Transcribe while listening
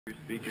Your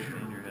speakers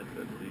and your headset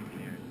so you can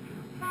hear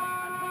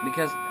it.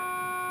 Because,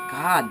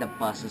 God, the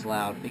bus is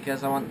loud.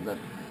 Because I want the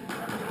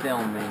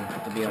filming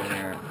to be able to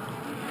hear it.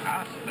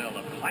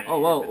 Oh,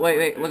 whoa,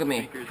 wait, look at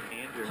me.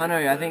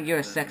 Hunter, I think you're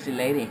a sexy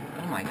lady.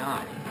 Oh my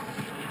God.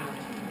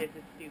 This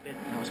is stupid.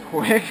 That was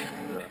quick.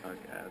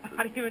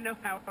 I don't even know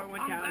how I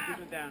went down. I just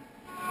went down.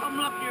 I'm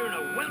not here in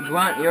a women.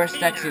 Grunt, you're a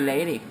sexy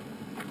lady.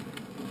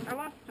 I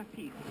lost a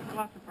piece. I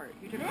lost a part.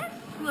 You took This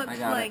it. looks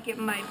like it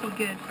might be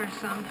good for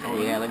something. Oh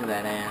yeah, look at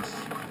that ass.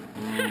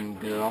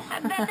 Girl. I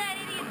bet that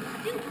idiot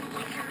Stu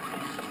likes her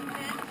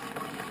this.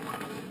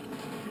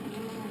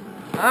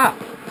 Ah!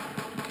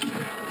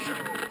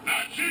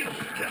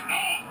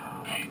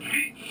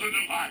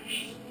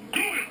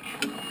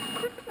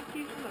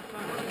 Piece of the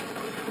phone.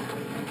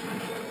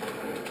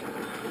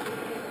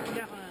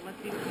 Yeah, let's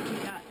see what we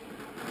got.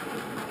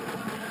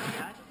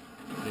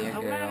 Yeah,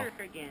 A girl. ladder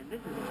again. This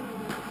is.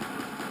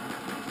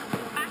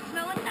 I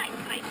smell a night.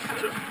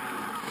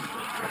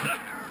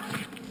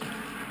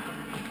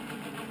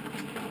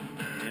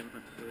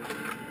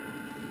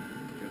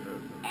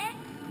 X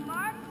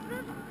marks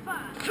the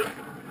spot.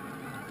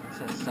 This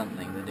has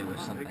something to do with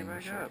something. Pick it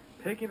back sure. up.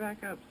 Pick it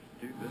back up,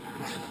 stupid.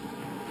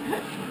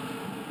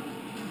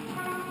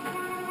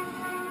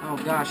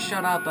 Oh gosh,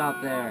 shut up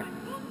out there.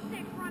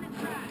 Boomstick running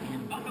track.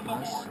 Damn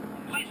bus.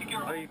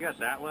 Oh, you got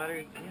that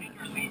ladder?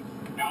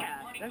 Yeah,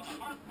 that's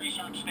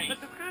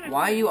kind of.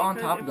 Why are you on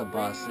top of the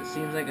bus? It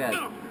seems like a...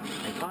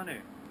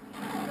 Hunter.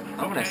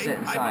 I'm gonna sit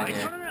inside No,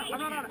 here. no, no, I'm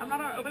not on. I'm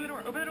not on. Open the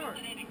door. Open the door.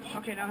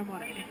 Okay, now I'm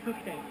on it.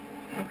 Okay.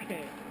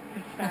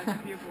 This has to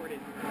be aborted.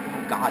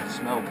 Oh God,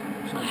 smoke.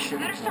 Someone shit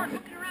Better start themselves.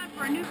 looking around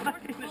for a new source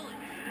of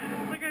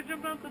bullet. Like I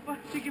jumped off the bus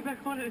to get back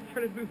on it and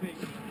started moving.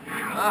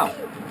 Oh.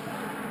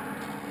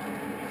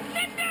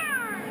 Sit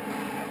down!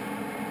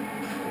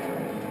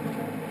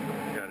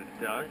 Gotta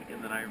duck,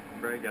 and then I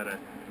remember I gotta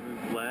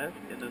move left,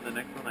 and then the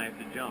next one I have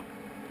to jump.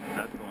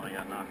 That's the one I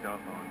got knocked off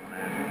on when I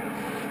had to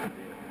jump.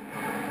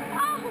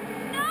 Oh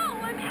no,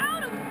 I'm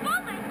out of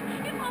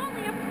bullets! If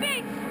only a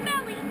big,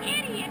 smelly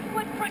idiot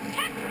would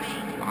protect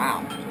me!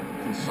 Wow.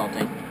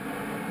 Insulting.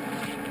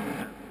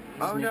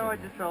 Oh no, I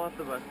just fell off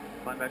the bus.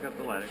 Climb back up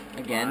the ladder.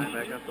 Again? Climb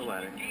back up the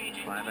ladder.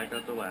 Climb back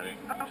up the ladder.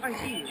 Oh, I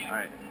see you.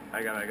 Alright,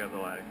 I got the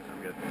ladder.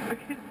 I'm good. I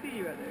can see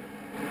you out there.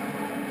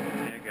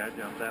 Yeah, gotta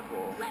jump that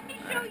pole. Let me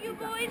show you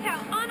boys how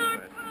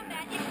unarmed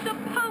combat is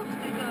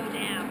supposed to go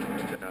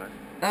down. Duck.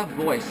 That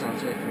voice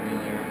sounds really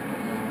familiar. I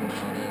don't know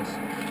what it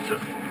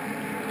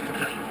is.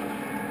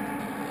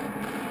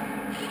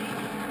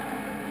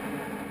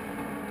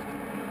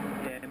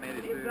 Yeah, I made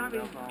it through without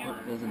Oh, falling.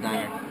 there's a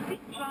diner.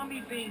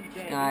 Zombie being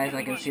dead. Guys,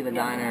 I can see the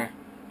diner.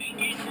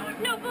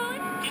 No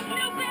bullets,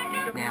 no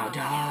backup. Now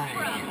die.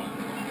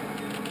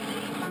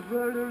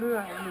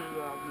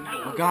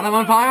 Oh Oh God, I'm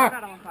on fire!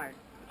 God, I'm on fire.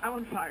 I'm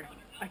on fire.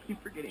 I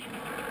keep forgetting.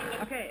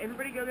 Okay,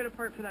 everybody go get a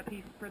part for that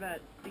piece, for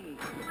that thingy.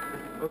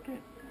 Okay.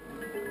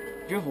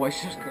 Your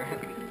voice just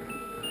cracked.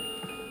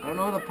 I don't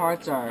know where the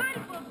parts are. Might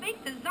as well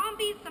make the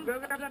zombies some. Go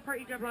grab that part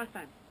you grabbed last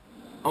time.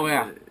 Oh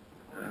yeah.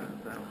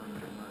 That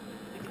one.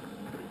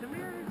 Did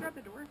somebody already grab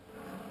the door?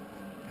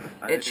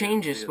 It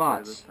changes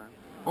spots.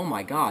 Oh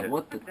my God,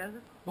 what the... Does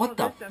it? What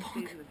the this stuff fuck?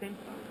 stays in the same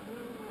spot.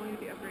 Well, you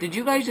get upgraded. Did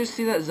you guys just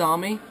see that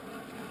zombie?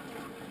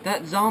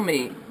 That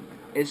zombie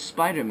is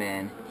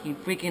Spider-Man. He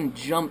freaking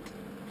jumped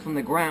from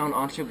the ground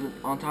on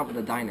top of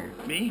the diner.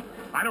 Me?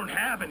 I don't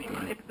have any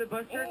money. If the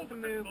bus starts to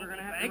move, we're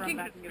gonna have to run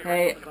back and get a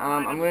Hey, rest.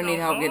 I'm gonna need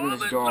help getting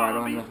this door. I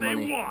don't have enough They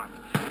money. want.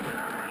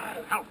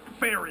 How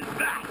fair is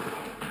that?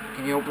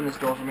 Can you open this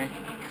door for me?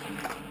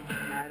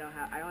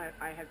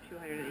 I have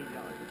 $280.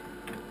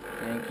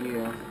 Thank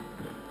you.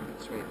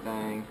 Sweet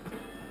thing.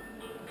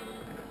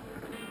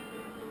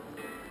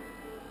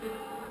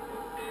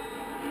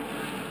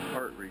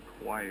 Part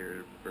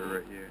required for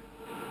right here.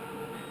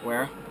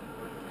 Where?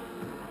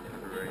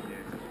 For right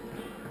here.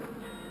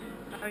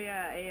 Oh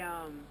yeah,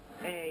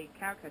 a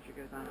cow catcher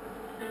goes on.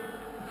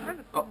 Where's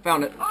the- Oh,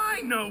 found it.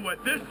 I know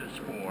what this is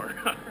for.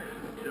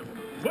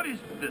 What is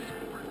this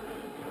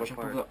for? Watch out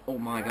for the... Oh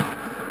my God.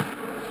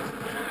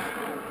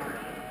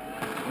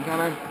 I'm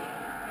coming.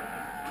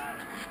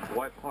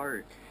 What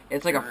part?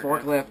 It's like a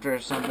forklift or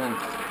something.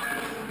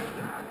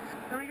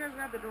 Somebody go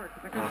grab the door.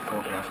 'Cause I Not a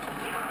can't-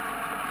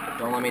 forklift.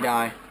 Don't let me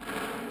die.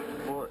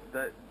 Well,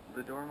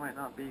 the door might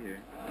not be here.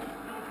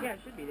 Yeah, it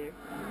should be there.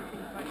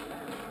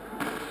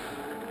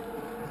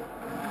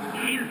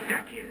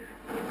 Insecure.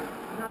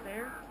 It's not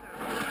there.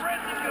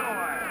 Press the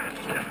door.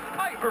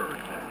 I heard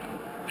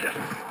that.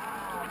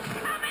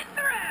 Coming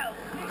through!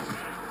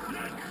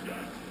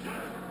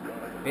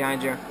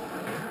 Behind you.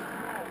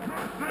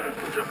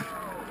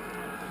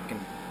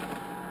 Fucking...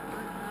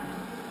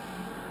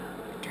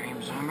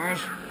 Dream Summers.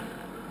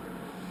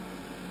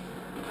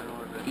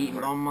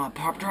 Eating all my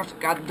Pop-Tarts.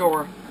 Got the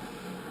door.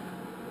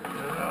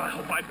 I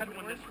hope I'm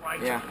doing this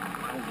right. Yeah.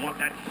 I don't want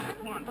that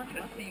squunk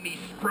to see me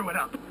screw it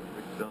up. We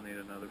still need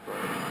another part.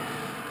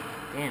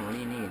 Damn, what do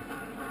you need?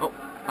 Oh,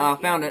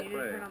 found it. You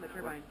didn't turn on the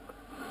turbine.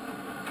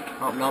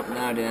 Oh, nope, no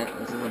I didn't.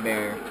 This is a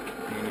barrier.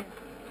 Damn it.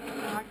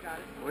 I got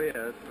it. Oh yeah,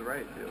 that's the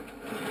right shield.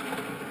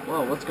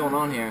 Whoa, what's going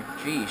on here?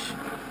 Jeesh.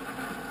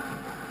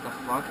 The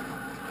fuck?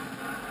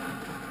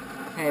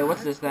 Hey,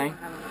 what's this thing?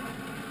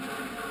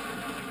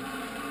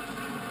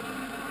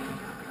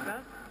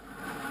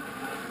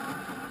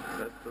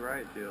 That's the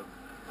right shield.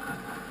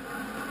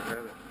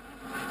 Grab it.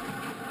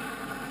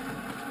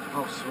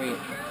 Oh, sweet.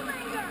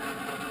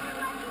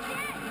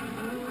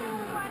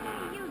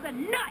 Use a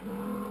nut.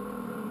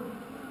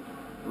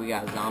 We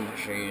got zombie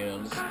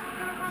shields.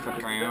 For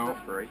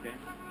count. Breaking.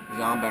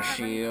 Zombie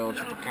shields.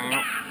 For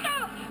count.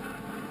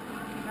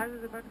 How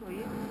does it back to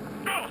you?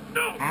 Ow,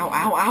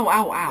 ow, ow,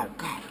 ow, ow.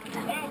 God.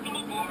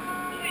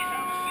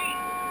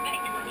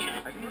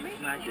 I can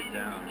smack it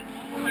down.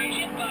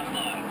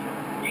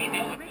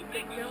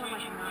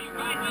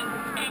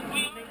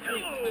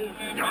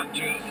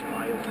 Darkness,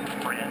 my old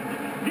friend.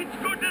 It's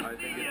good to I see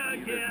think you it's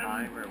either again.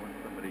 time or when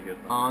somebody gets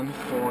On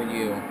for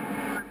you.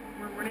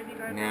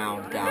 Now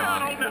I'll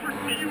die. never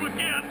see you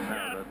again.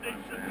 No, that's what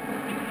I'm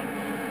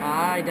saying.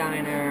 Bye,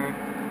 diner.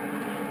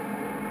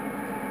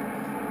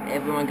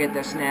 Everyone get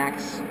their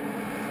snacks.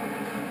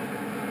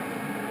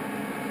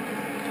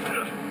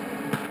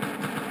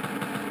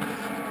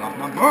 Off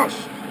my bus!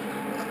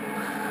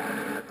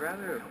 I'd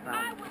rather have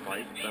found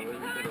spikes. That way we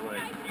could have,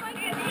 like,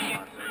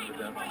 not burned to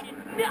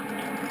death.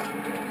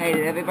 Hey,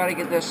 did everybody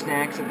get their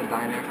snacks at the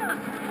diner?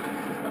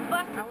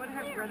 I would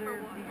have rather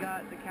we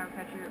got the cow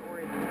catcher or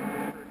a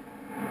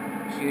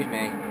Excuse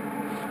me.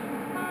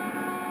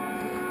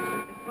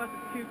 It's plus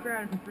it's 2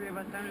 crowns for 3 of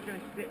us. I'm just gonna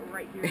sit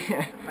right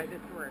here by this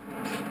door.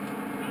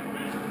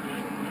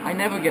 I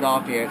never get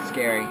off here, it's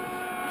scary.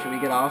 Should we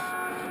get off?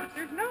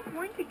 There's no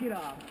point to get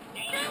off.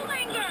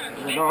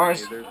 The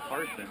doors. Hey, there's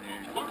parts in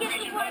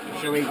here.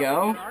 Should we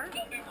go?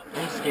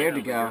 I'm scared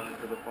to go. Going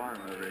to the farm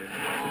over here.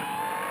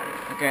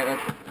 Okay,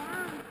 let's...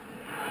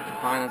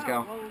 Fine, let's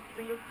go. Whoa,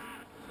 single.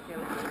 Okay,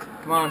 let's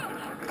Come on. There's a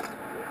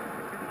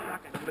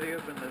shotgun. Somebody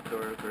open this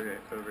door over here.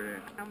 Over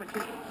here. How much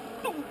is it?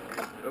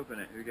 Open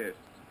it. Who cares?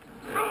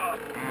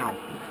 Ow.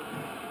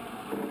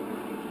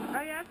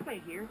 Oh yeah, I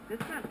played here. This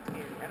is not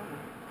scary. I don't know.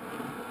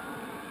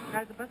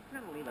 Guys, the bus is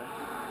gonna leave us.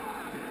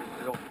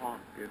 It'll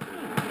honk. Good.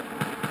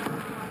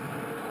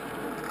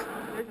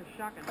 There's a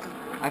shotgun.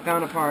 I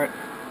found a part.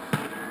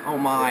 Oh Yeah,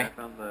 my. I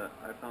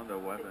found a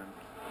weapon.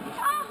 Is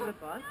it a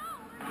bus?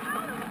 I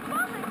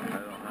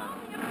don't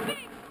know.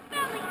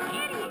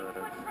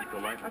 The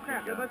light Oh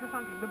crap, the machine gun. bus is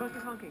honking. The bus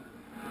is honking.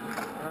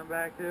 Come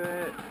back to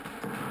it.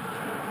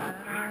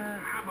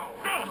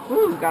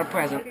 Woo, got a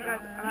present. Okay guys,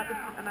 I'm at the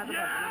bus. I'm at the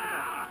bus.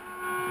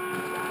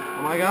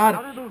 Oh my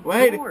god.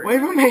 Wait, wait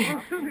for me.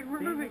 We're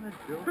moving.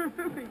 We're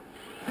moving.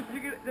 Did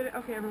you get it?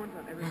 Okay, everyone's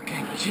on. Everyone's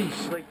Okay,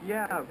 jeez. Like,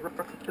 yeah,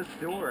 rush this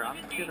door. I'm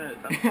just gonna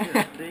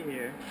sit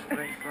here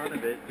right in front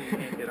of it so you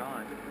can't get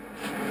on.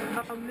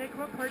 Nick,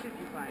 what part did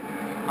you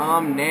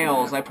find?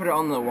 Nails. I put it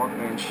on the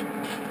workbench.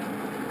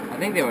 I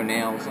think they were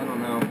nails. I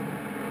don't know.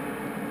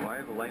 Well, I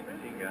have a light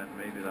machine gun.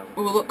 Maybe that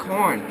Ooh, will. look,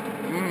 corn.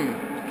 Mmm.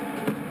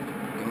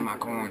 Give me my Can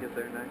we corn. get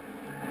there next?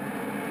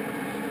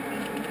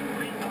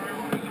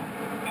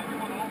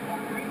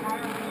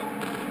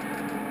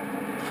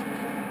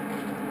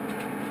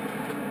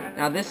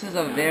 Now this is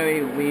a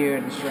very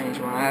weird and strange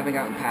one. I haven't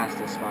gotten past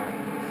this part.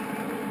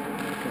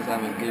 Because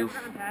I'm a goof.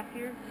 Coming past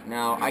here?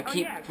 Now, I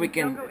keep yeah,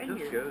 freaking... don't go It in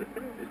just here. goes.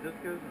 It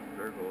just goes in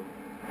circles.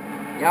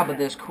 Yeah, but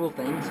there's cool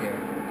things here.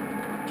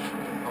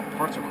 Oh,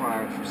 parts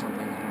required for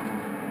something. I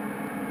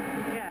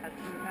don't Yeah, it's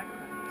in the back of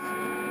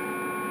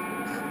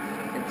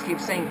know. It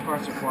keeps saying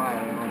parts required.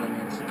 I don't know what that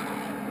means.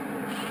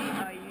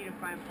 you need to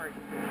find parts.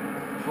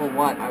 For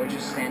what? I was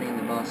just standing in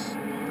the bus. Yeah,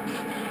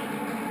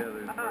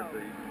 there's parts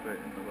that you can put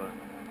in the bus.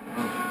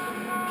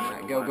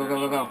 Alright, go, go, go,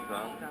 go, go.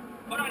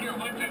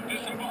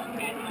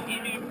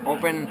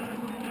 Open.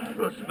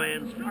 This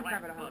man's Oh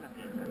crap, I don't have enough.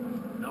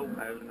 Nope.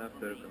 I have enough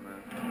to open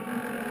that.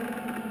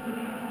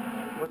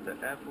 What the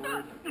F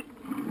word?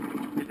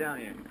 Get down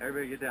here.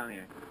 Everybody get down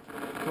here.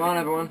 Come on,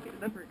 everyone.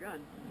 Except for a gun.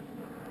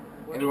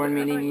 Everyone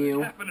meaning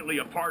you. definitely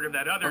a part of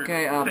that other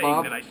Okay, thing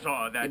Bob. that I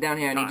saw that Get down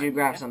here. I need you to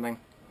grab something.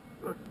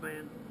 Look,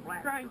 man.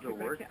 I'm trying Does to, it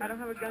work? but I don't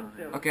have a gun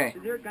still. Okay.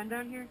 Is there a gun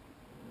down here?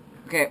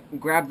 Okay,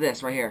 grab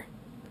this right here.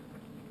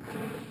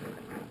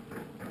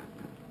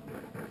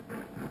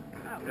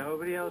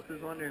 Nobody else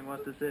is wondering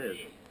what this is.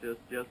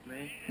 Just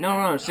me. No,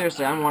 no, no,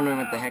 seriously, I'm wondering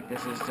what the heck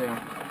this is too.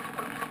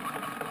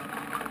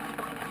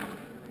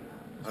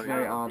 It's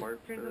very odd.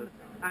 Parts for this.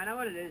 I know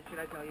what it is. Should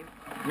I tell you?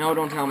 No,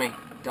 don't tell me.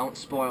 Don't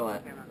spoil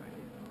it. Okay, I'm not going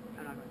to.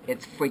 I'm not going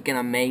It's freaking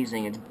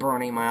amazing. It's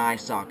burning my eye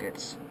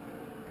sockets.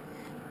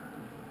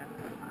 to.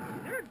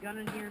 Is there a gun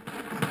in here?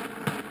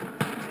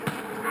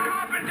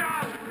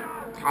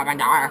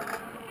 Carpenter!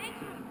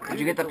 Did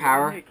you get the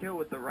power? Hey, kill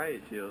with the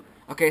riot shield.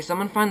 Okay,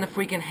 someone find the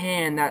freaking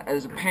hand that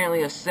is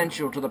apparently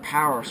essential to the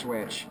power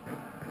switch.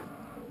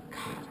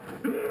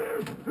 Did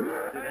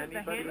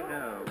anybody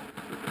know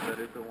that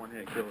it's a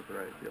one-hit kill with the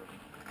riot shield?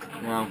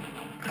 No.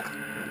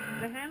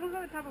 The handle's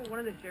on the top of one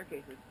of the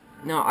staircases.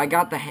 No, I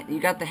got the you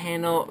got the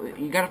handle.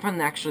 You gotta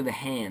find actually the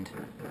hand.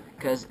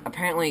 Because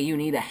apparently you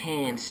need a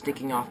hand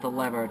sticking off the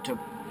lever to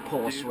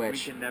pull a Dude,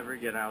 switch. we can never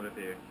get out of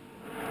here.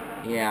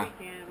 Yeah.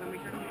 We can, when we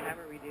turn the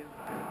camera, we do.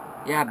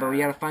 Yeah, but we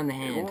gotta find the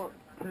hand. Well,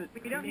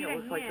 We don't need it a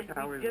looks like hand, the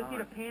power's we just on.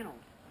 need a panel.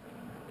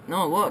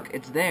 No, look,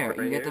 it's there. Right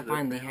You get to here,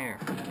 find the the hair.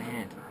 The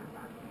hand.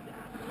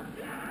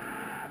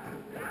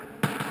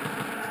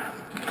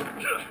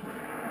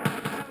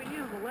 All we need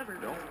is a lever.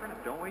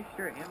 Don't waste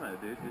your ammo,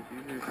 dude. Just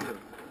use your shield.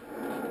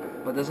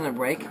 But doesn't it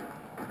break?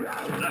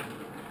 I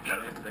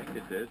didn't think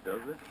it did,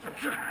 does it?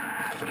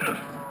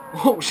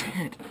 Oh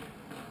shit!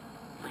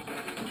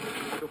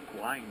 It's still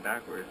flying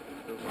backwards.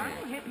 It's still Mine flying.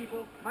 won't hit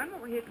people. Mine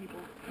won't hit people.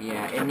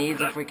 Yeah, it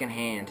needs a freaking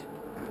hand.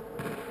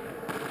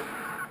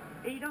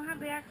 Hey, you don't have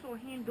the actual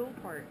handle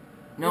part.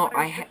 No, It's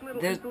like I this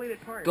little there's.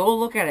 insulated part. Go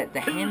look at it. The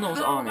handle's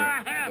on it.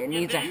 It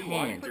needs a You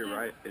hand. lost your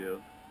right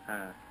field.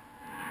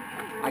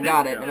 I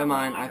got it. Never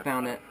mind. I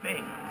found it.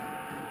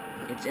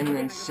 It's in the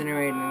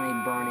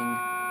incineratingly burning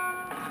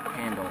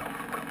handle.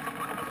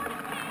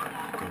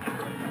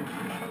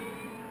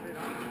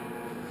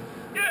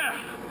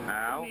 Ow.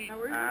 Now,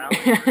 where's Ow. the-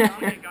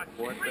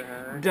 What the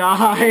heck?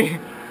 Die!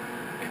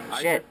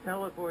 I Shit. just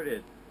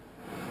teleported.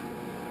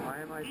 Why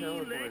am I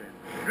teleporting?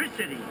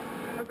 Electricity.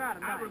 Oh god,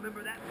 I'm I dying.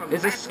 remember that from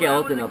There's a back when I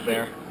was skeleton a up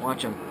there. kid.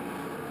 Watch him.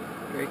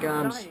 Here he I'm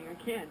comes. dying. I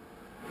can't.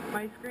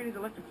 My screen is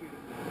electrocuting.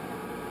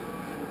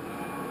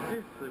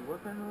 Seriously,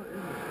 what the hell is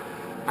this?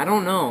 I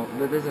don't know,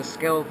 but there's a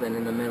skeleton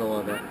in the middle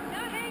of it. Not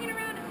hanging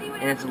around to see what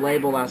And it's happens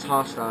labeled next. as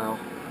hostile.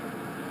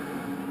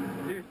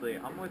 Seriously,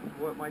 I'm with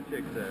what my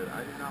chick said.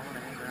 I do not want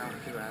to hang around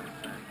and see what happens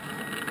next.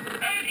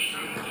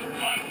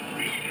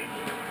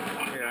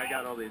 Here, I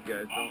got all these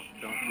guys.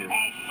 Don't shoot.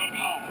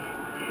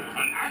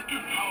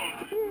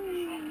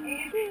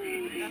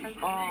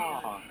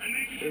 Oh,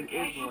 it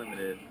is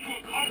limited.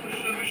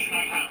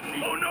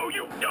 Oh no,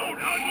 you don't,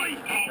 ugly!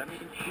 That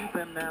means shoot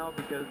them now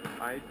because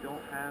I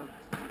don't have.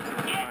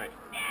 Alright.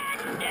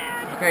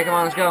 Okay, come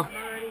on, let's go.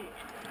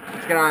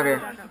 Let's get out of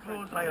here. I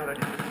suppose I ought to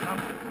do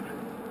something.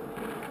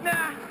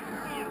 Nah!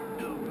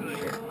 Oh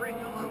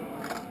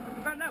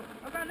god, no!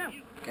 Oh god, no!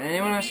 Can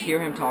anyone else hear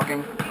him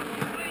talking?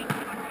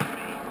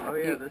 Oh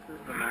yeah, this is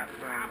the map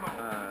from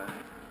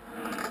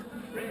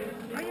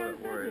Oh yeah, World it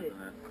War, says it.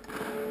 isn't it?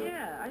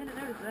 Yeah, I didn't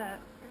notice that.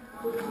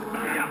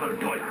 Double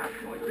point.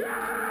 We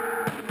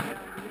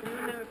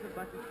didn't know if the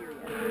bus is here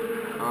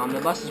yet.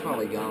 The bus is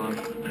probably gone.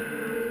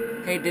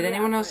 Hey, did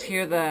anyone else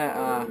hear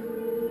the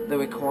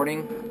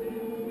recording?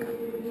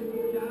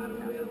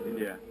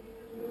 Yeah.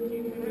 Should we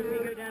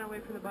go down and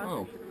wait for the bus,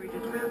 Oh. or should we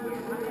just round here?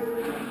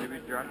 Should we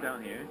drop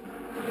down here?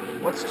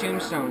 What's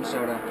Tombstone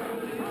Soda?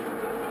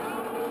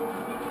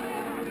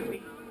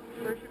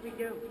 Where should we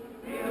go?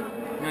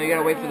 No, you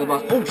gotta wait for the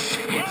bus. Oh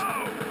shit! Check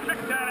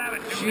that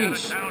attitude,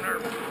 Sheesh. out-of-towner.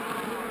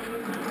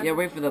 Yeah,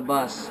 wait for the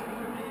bus.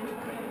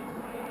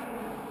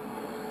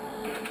 I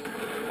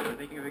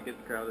think if it gets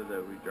crowded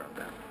though, we drop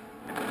down.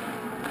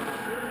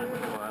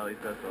 Well, at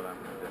least that's what I'm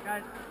gonna do.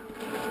 Guys,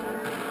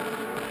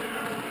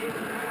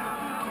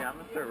 Yeah, I'm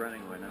gonna start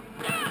running away now.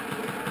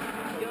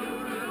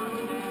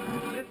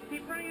 just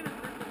keep running in a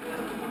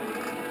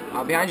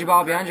circle. Behind you,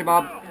 Bob. Behind you,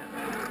 Bob.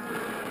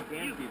 You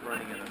can keep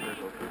running in a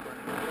circle. Keep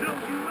running.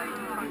 Don't you ain't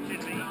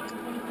touching me.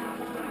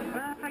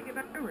 Well, if I get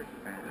back over.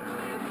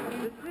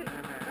 This is it.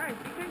 Guys,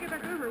 we can't get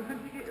back over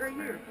once we get right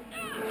here.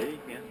 Yeah, you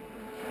can.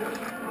 No,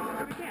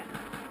 we can't.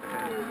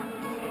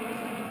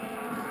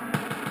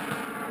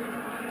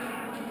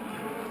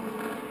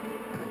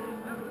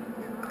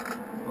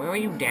 Where are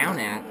you down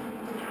at?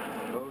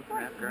 Oh,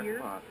 snap, grab Here.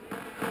 spot.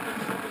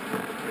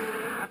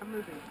 I'm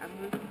moving. I'm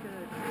moving to...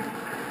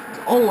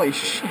 Holy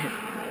shit! Ready,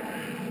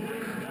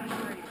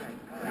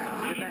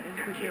 guys. Get that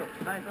instant kill.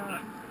 Nice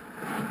on.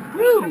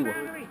 Woo!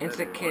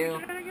 Instant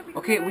kill.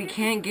 Okay, we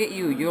can't get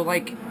you. You're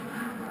like...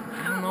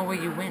 I don't know where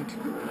you went.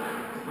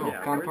 Oh,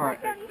 Yeah, found where's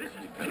part. This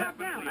is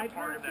definitely a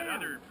part of that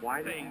other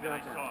Why did thing you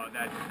that drop I saw down?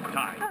 that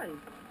time. Guys,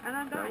 and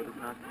I'm That dying. was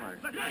not smart.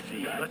 Let's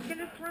see. Let's We can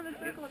just run the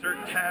circle insert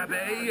again. tab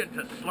A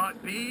into slot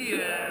B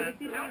and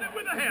down it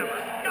with a hammer.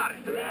 Got it.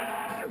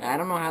 I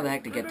don't know how the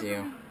heck to get to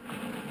you.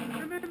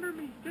 Remember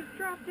me. Just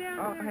drop down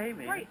Oh, there. hey,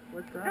 man. Right.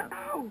 What's up?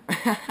 Oh!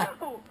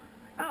 Oh!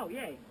 Oh,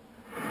 yay.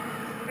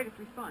 I just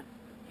respawn.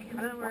 I don't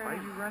know Why where I are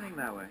am. you running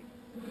that way?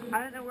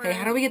 I don't know where Hey, I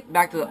how am. do we get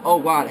back to the... Oh,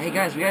 wow. Hey,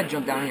 guys, we gotta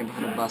jump down here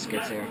before the bus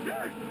gets here.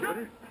 What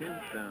is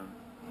Tombstone?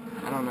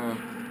 I don't know.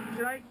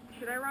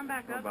 Should I run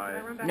back up? Bye. Should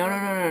I run back No, up? no,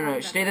 no, no, no.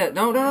 Stay there.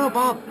 No, no, no,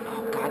 Bob.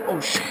 Oh, God. Oh,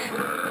 shit. Is the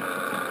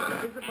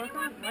bus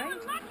on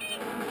its way?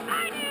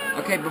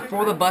 Okay,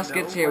 before the bus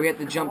gets here, we have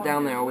to jump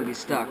down there or we'll be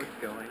stuck. What's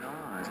going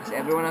on? Does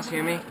everyone else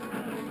hear me?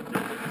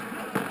 No.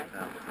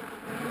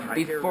 I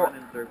hear Before- run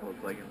in circles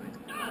like it means.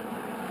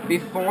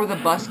 Before the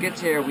bus gets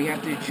here, we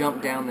have to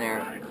jump down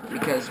there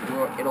because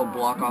it'll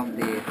block off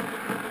the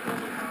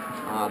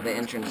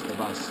entrance to the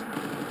bus.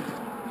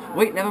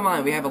 Wait, never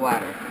mind. We have a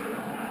ladder.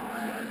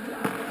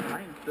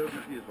 I am so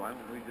confused. Why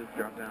won't we just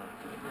drop down?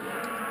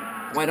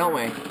 Why don't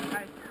we?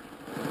 Guys,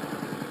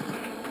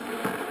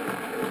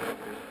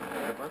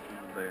 The bus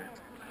isn't there.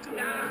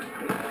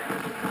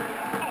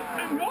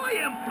 And why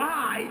am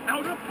I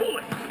out of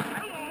bullets?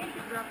 Hello?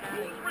 drop down.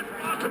 Who's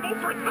responsible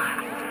for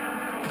that?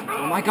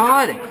 Oh my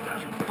god! You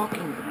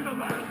fucking...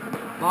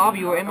 Bob,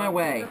 you were in my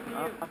way.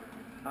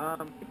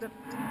 I'm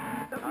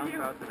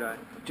about to die.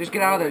 Just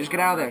get out of there, just get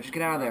out of there, just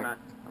get out of there. I'm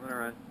gonna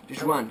run.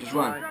 Just run, just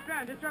run.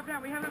 Just drop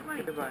down, we have enough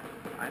money. Goodbye.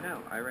 I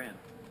know, I ran.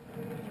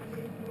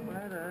 I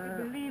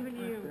believe in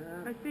you.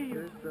 I see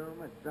you.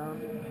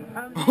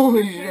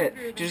 Holy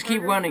shit. Just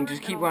keep running,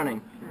 just keep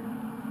running.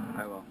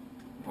 I will.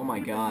 Oh my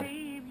god.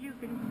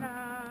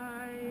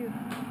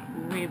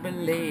 We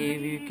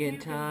believe you can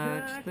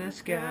touch the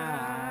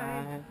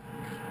sky.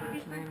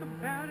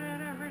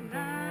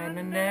 Night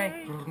and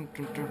day.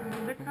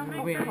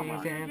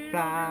 Wings and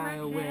fly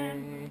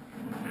away.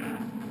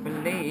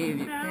 Believe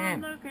you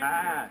can.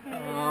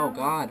 Oh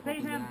god, what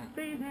was that?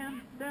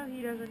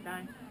 He doesn't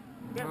die.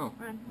 Yep, Oh.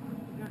 run.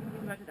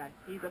 He's about to die.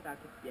 He's about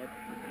to. Yep.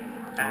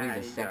 Oh, he's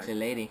a sexy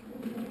lady.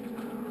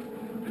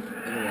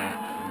 Look at that.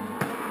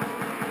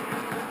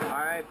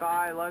 Alright,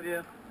 bye, love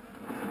you.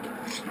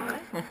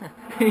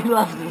 He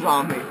loves the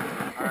zombie.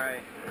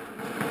 Alright.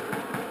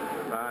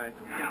 Bye.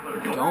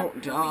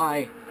 Don't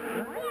die.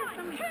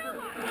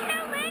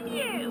 Killing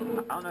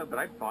you! I don't know, but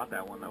I bought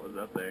that one that was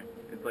up there.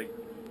 It's like,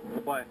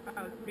 what?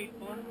 Oh,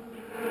 speedful?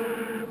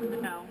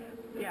 No.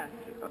 Yes.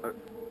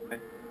 Okay.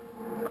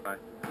 Bye.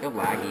 You're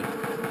laggy.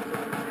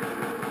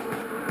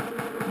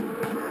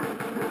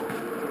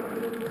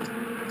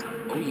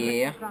 Oh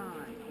yeah.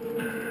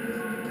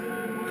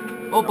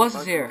 Oh, bus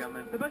is here.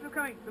 The bus is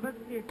coming. The bus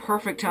is here.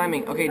 Perfect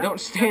timing. Okay, don't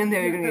stand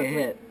there, you're gonna get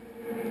hit.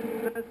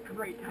 That's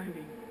great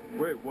timing.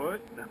 Wait,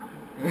 what?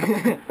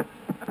 Oh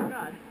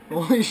god.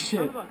 Holy shit.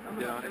 On the bus. On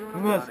the Get bus. on it.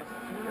 Everyone Must.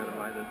 Gotta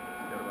buy this.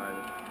 Gotta buy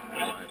this.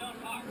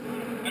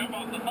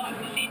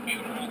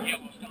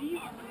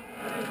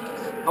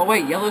 Oh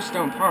wait,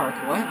 Yellowstone Park,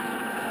 what?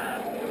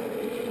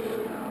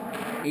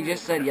 He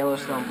just said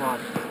Yellowstone Park.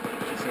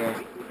 It's here.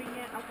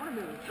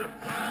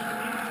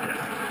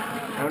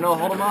 I don't know,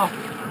 hold him off.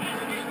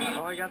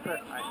 Oh, I got the...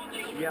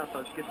 yeah,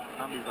 let's get the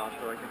zombies off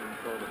so I can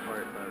install the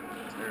part of...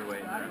 Or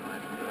wait, never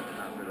mind. That's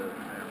not for those.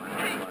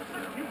 Never mind.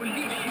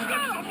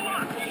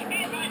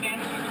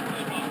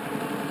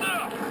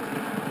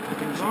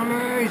 Fucking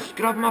zombies!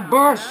 Get off my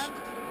bus!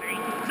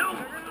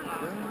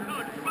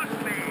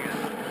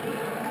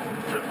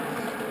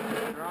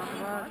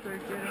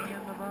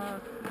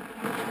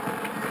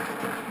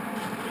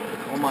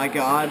 Oh my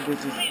god,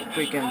 this is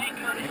freaking...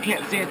 I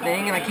can't see a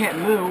thing and I can't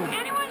move.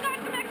 Anyone got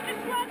some extra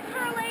slugs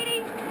for a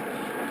lady?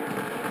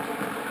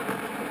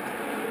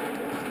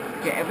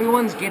 Okay,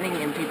 everyone's getting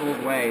in people's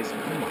ways.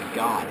 Oh my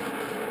god.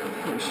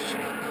 Oh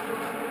shit.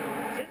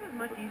 This is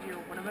much easier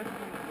when I'm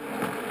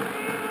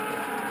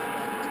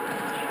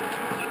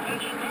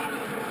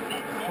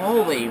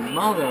Holy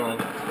mother. Let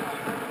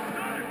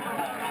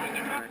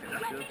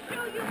me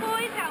show you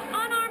boys how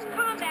unarmed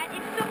combat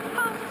is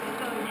supposed to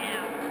go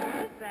down.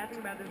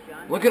 about this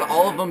gun. Look at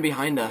all of them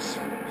behind us.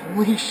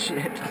 Holy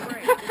shit.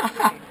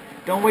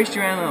 Don't waste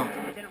your ammo.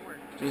 It didn't work.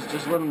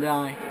 Just let them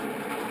die.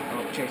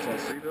 Oh, chase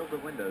us. Rebuild the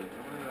windows.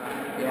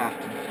 Yeah.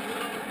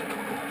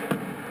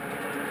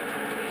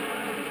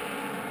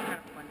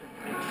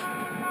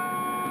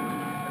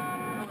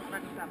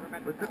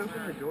 Let's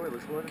open the door.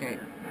 Let's let him Okay. in.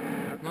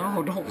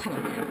 No, don't let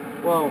him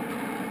in. Whoa.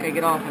 Okay,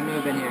 get off and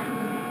move in here.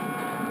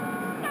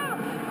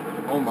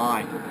 Oh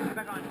my. Get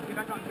back on. Get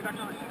back on. Get back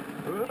on.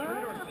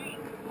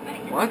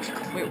 What?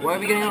 Wait, why are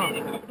we getting on?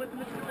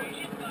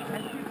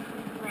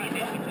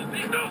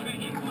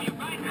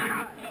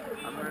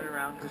 I'm running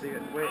around to the...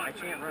 Wait, I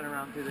can't run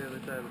around to the other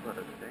side of the bus.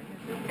 Dang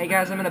it. Hey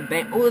guys, I'm in a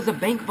bank. Oh, there's a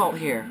bank vault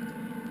here.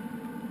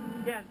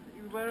 Yes,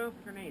 you let off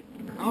grenades.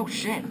 Oh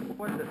shit.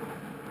 What the...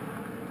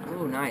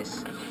 Oh,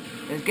 nice.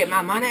 Let's get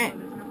my money.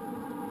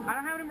 I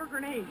don't have any more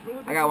grenades.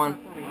 I got one.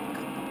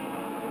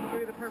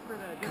 The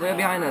Clear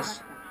behind us.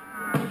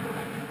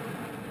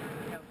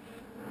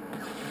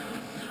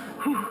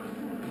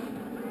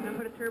 Then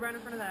put a turbine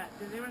in front of that.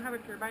 Does anyone have a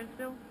turbine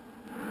still?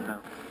 No.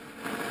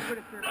 Put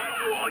a turbine.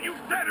 Oh, all you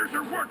satyrs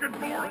are working for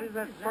What it! is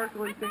that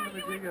sparkly thing in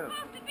the jig up?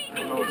 I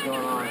don't know what's going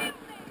on.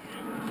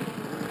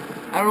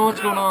 I don't know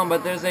what's going on,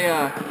 but there's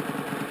a,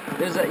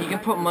 you can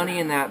put money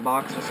in that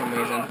box for some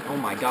reason. Oh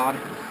my god.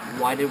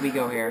 Why did we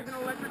go here? There's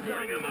an electric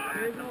gun.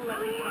 There is an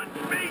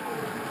electric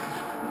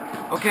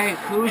gun. Okay,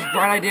 whose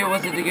bright idea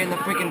was it to get in the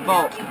freaking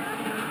vault?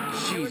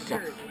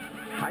 Jesus.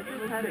 I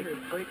just had to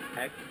click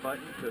X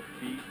button to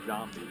feed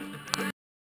zombies.